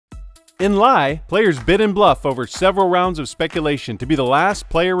In Lie, players bid and bluff over several rounds of speculation to be the last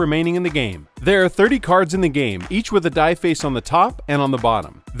player remaining in the game. There are 30 cards in the game, each with a die face on the top and on the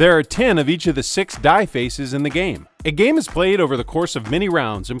bottom. There are 10 of each of the 6 die faces in the game. A game is played over the course of many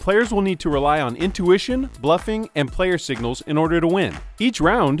rounds, and players will need to rely on intuition, bluffing, and player signals in order to win. Each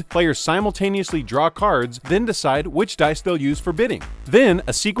round, players simultaneously draw cards, then decide which dice they'll use for bidding. Then,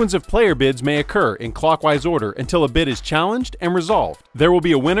 a sequence of player bids may occur in clockwise order until a bid is challenged and resolved. There will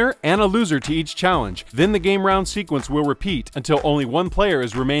be a winner and a loser to each challenge. Then the game round sequence will repeat until only one player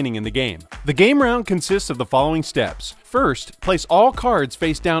is remaining in the game. The game round consists of the following steps. First, place all cards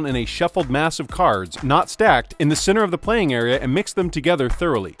face down in a shuffled mass of cards, not stacked, in the center of the playing area and mix them together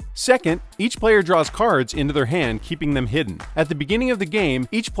thoroughly. Second, each player draws cards into their hand, keeping them hidden. At the beginning of the game,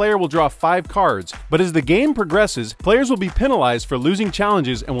 each player will draw 5 cards, but as the game progresses, players will be penalized for losing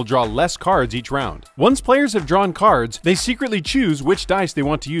challenges and will draw less cards each round. Once players have drawn cards, they secretly choose which dice they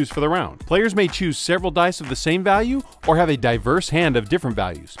want to use for the round. Players may choose several dice of the same value or have a diverse hand of different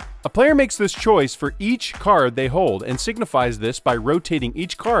values. A player makes this choice for each card they hold and signifies this by rotating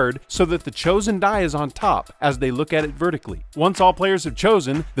each card so that the chosen die is on top as they look at it vertically. Once all players have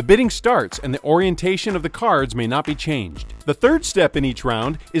chosen, the bidding starts and the orientation of the cards may not be changed. The third step in each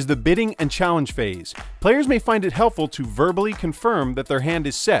round is the bidding and challenge phase. Players may find it helpful to verbally confirm that their hand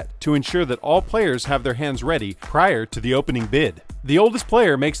is set to ensure that all players have their hands ready prior to the opening bid. The oldest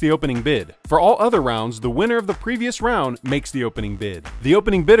player makes the opening bid. For all other rounds, the winner of the previous round makes the opening bid. The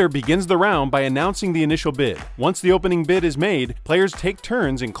opening bidder begins the round by announcing the initial bid. Once the opening bid is made, players take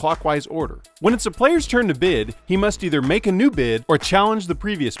turns in clockwise order. When it's a player's turn to bid, he must either make a new bid or challenge the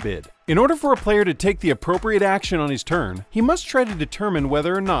previous bid. In order for a player to take the appropriate action on his turn, he must try to determine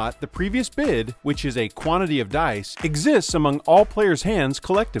whether or not the previous bid, which is a quantity of dice, exists among all players' hands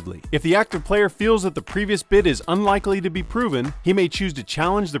collectively. If the active player feels that the previous bid is unlikely to be proven, he may choose to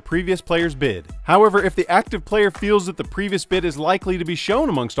challenge the previous player's bid. However, if the active player feels that the previous bid is likely to be shown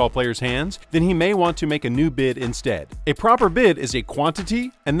amongst all players' hands, then he may want to make a new bid instead. A proper bid is a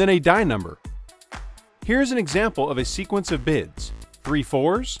quantity and then a die number. Here's an example of a sequence of bids: 3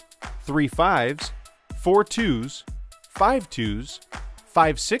 4s, 3 5s, 4 2s, 5 2s,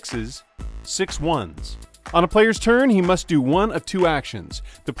 5 6s, 6 1s. On a player's turn, he must do one of 2 actions.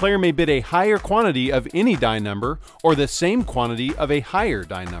 The player may bid a higher quantity of any die number or the same quantity of a higher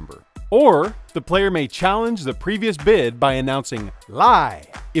die number. Or, the player may challenge the previous bid by announcing "Lie."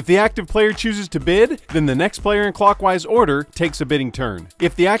 If the active player chooses to bid, then the next player in clockwise order takes a bidding turn.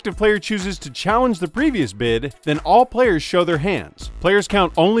 If the active player chooses to challenge the previous bid, then all players show their hands. Players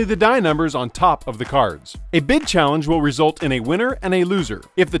count only the die numbers on top of the cards. A bid challenge will result in a winner and a loser.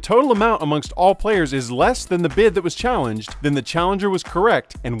 If the total amount amongst all players is less than the bid that was challenged, then the challenger was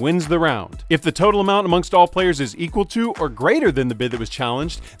correct and wins the round. If the total amount amongst all players is equal to or greater than the bid that was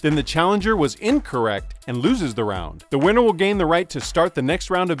challenged, then the challenger was incorrect and loses the round. The winner will gain the right to start the next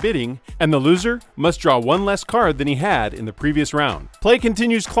round of bidding, and the loser must draw one less card than he had in the previous round. Play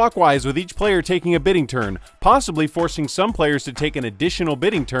continues clockwise with each player taking a bidding turn, possibly forcing some players to take an additional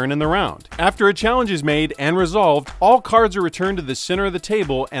bidding turn in the round. After a challenge is made and resolved, all cards are returned to the center of the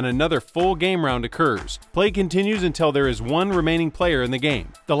table and another full game round occurs. Play continues until there is one remaining player in the game.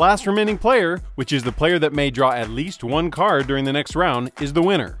 The last remaining player, which is the player that may draw at least one card during the next round, is the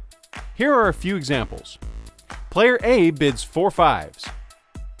winner. Here are a few examples. Player A bids 4 5s.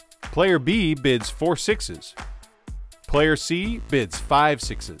 Player B bids 4 6s. Player C bids 5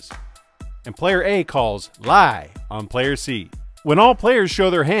 6s. And player A calls "Lie" on player C. When all players show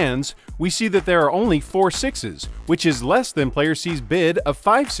their hands, we see that there are only 4 6s, which is less than player C's bid of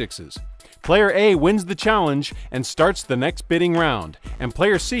 5 6s. Player A wins the challenge and starts the next bidding round, and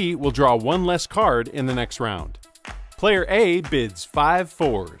player C will draw one less card in the next round. Player A bids 5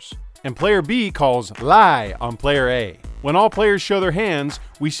 4s. And player B calls "Lie" on player A. When all players show their hands,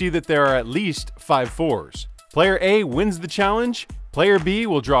 we see that there are at least 5 4s. Player A wins the challenge. Player B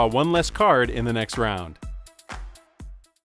will draw one less card in the next round.